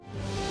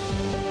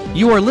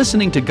You are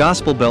listening to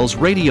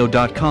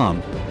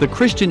GospelBellsRadio.com, the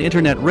Christian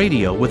internet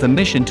radio with a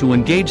mission to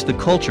engage the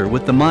culture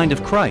with the mind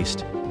of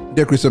Christ.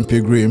 Dear Christian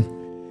Pilgrim,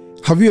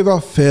 have you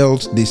ever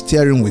felt the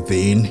stirring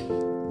within,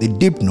 the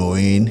deep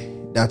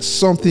knowing that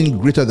something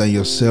greater than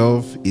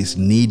yourself is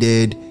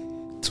needed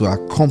to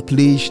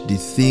accomplish the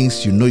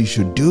things you know you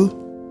should do?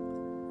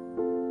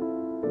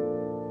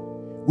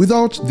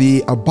 Without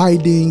the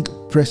abiding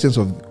presence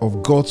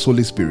of God's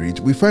Holy Spirit,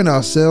 we find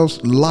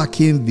ourselves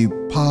lacking the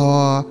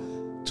power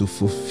to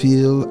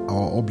fulfill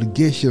our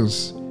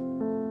obligations.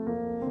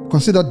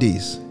 Consider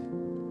this.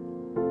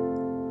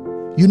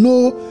 You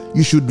know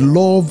you should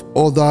love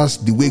others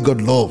the way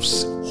God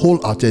loves,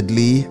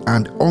 wholeheartedly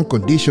and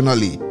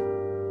unconditionally.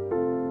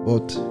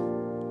 But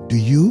do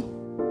you?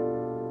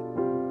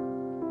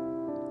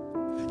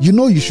 You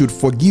know you should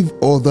forgive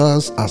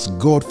others as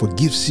God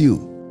forgives you.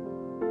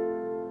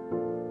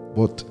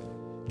 But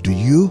do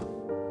you?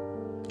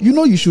 You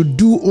know you should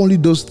do only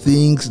those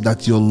things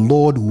that your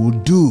Lord will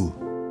do.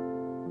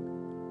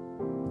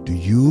 Do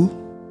you?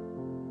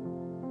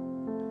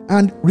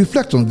 And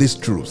reflect on this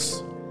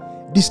truth.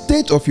 The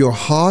state of your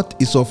heart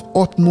is of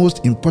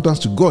utmost importance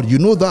to God. You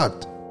know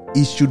that.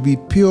 It should be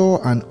pure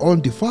and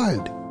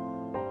undefiled.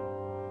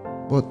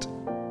 But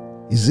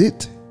is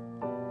it?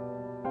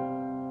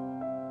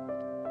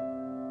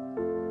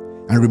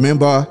 And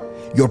remember,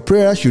 your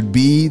prayer should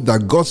be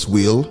that God's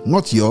will,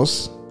 not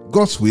yours,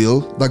 God's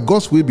will, that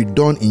God's will be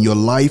done in your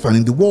life and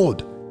in the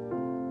world.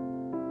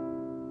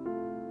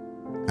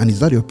 And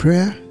is that your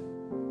prayer?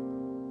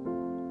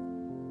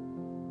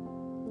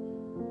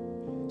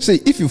 Say,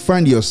 if you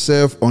find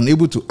yourself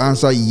unable to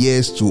answer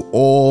yes to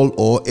all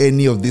or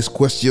any of these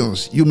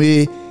questions, you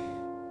may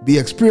be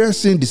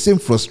experiencing the same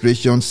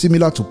frustration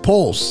similar to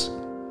Paul's.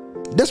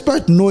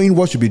 Despite knowing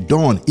what should be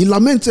done, he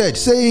lamented,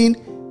 saying,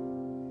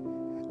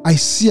 I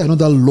see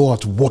another law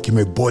at work in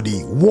my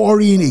body,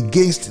 warring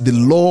against the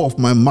law of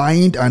my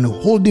mind and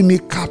holding me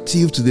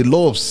captive to the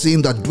law of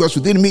sin that dwells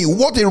within me.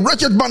 What a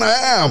wretched man I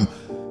am!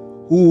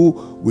 Who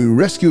will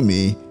rescue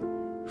me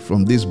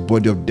from this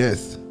body of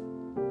death?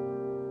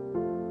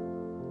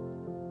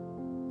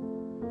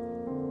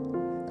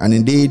 And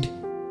indeed,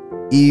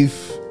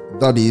 if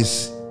that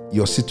is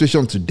your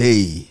situation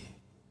today,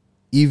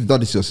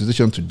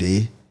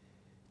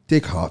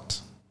 take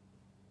heart.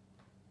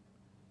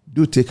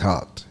 Do take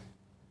heart.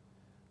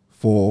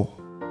 For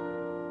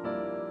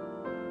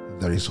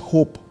there is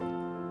hope.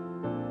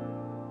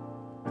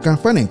 You can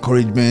find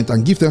encouragement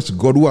and give thanks to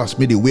God who has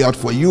made a way out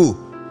for you.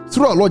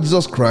 Through our Lord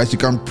Jesus Christ, you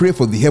can pray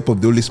for the help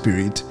of the Holy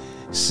Spirit,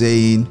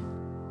 saying,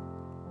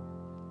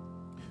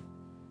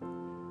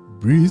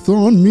 breathe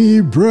on me,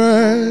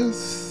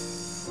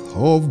 breath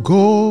of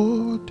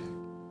God.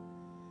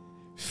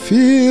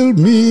 Fill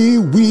me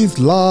with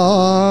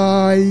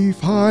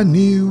life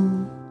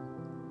anew,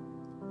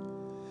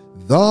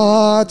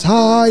 that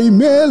I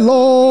may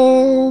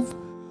love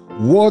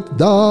what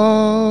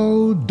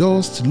thou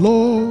dost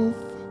love,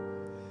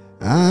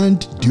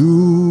 and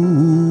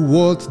do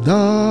what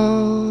thou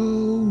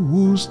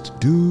wouldst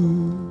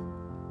do.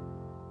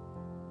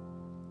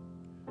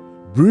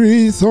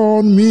 Breathe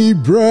on me,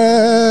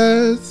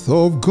 breath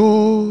of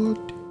God,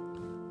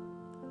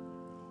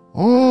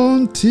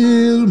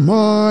 until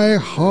my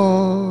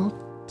heart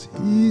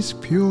is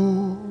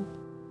pure,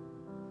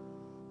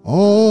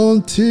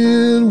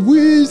 until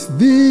with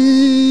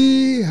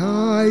thee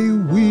I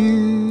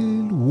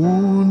will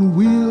one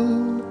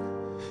will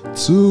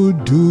to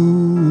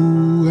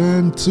do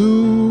and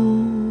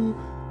to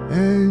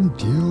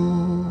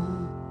endure.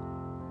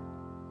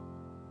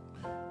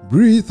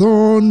 Breathe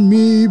on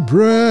me,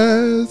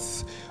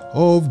 breath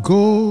of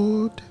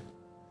God,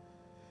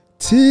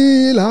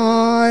 till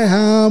I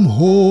am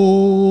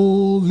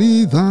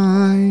wholly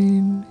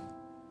thine,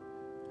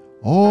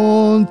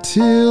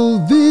 until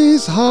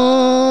this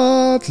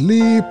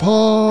heartly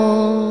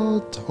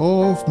part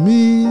of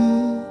me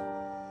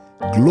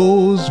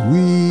glows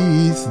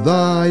with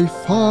thy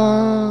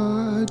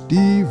fire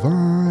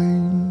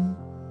divine.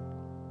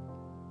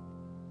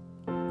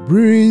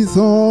 Breathe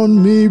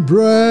on me,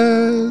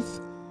 breath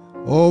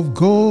of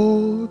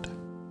God,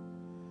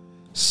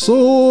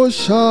 so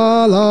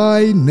shall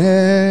I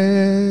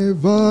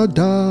never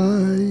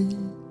die,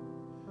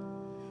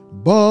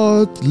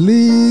 but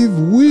live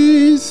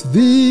with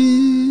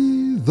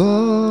thee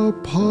the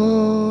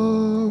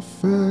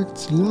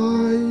perfect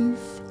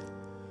life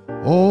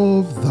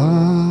of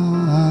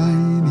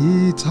thine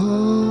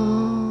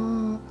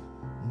eternity.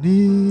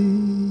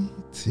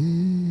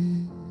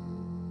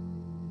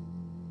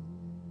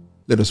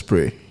 Let us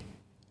pray.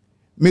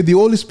 May the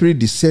Holy Spirit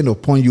descend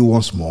upon you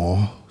once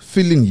more,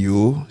 filling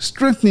you,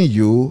 strengthening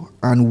you,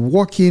 and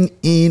working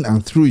in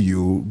and through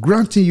you,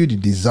 granting you the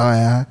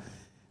desire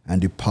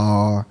and the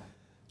power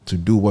to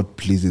do what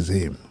pleases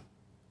Him.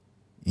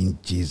 In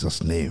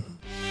Jesus' name,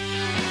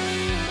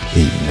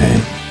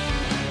 amen.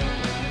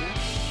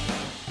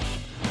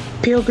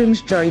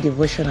 Pilgrim's Joy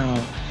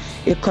Devotional,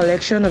 a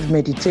collection of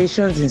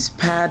meditations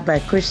inspired by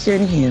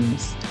Christian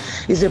hymns,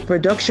 is a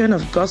production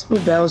of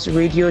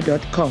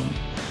GospelBellsRadio.com,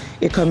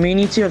 a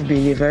community of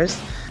believers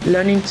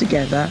learning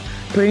together,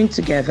 praying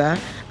together,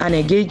 and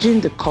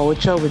engaging the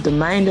culture with the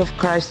mind of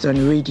Christ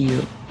on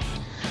radio.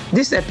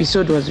 This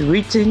episode was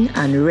written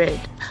and read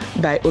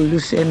by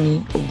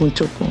Olufemi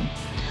Oguntokun.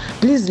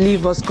 Please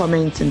leave us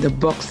comments in the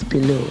box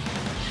below.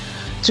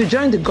 To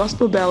join the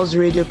Gospel Bells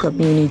radio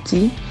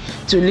community,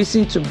 to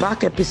listen to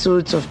back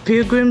episodes of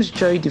Pilgrim's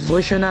Joy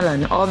Devotional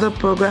and other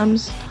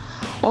programs,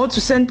 or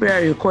to send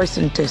prayer requests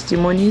and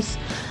testimonies,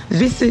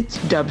 visit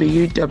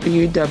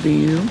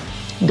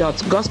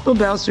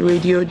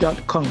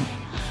www.gospelbellsradio.com.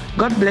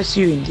 God bless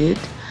you indeed,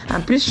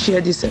 and please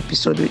share this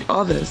episode with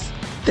others.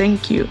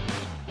 Thank you.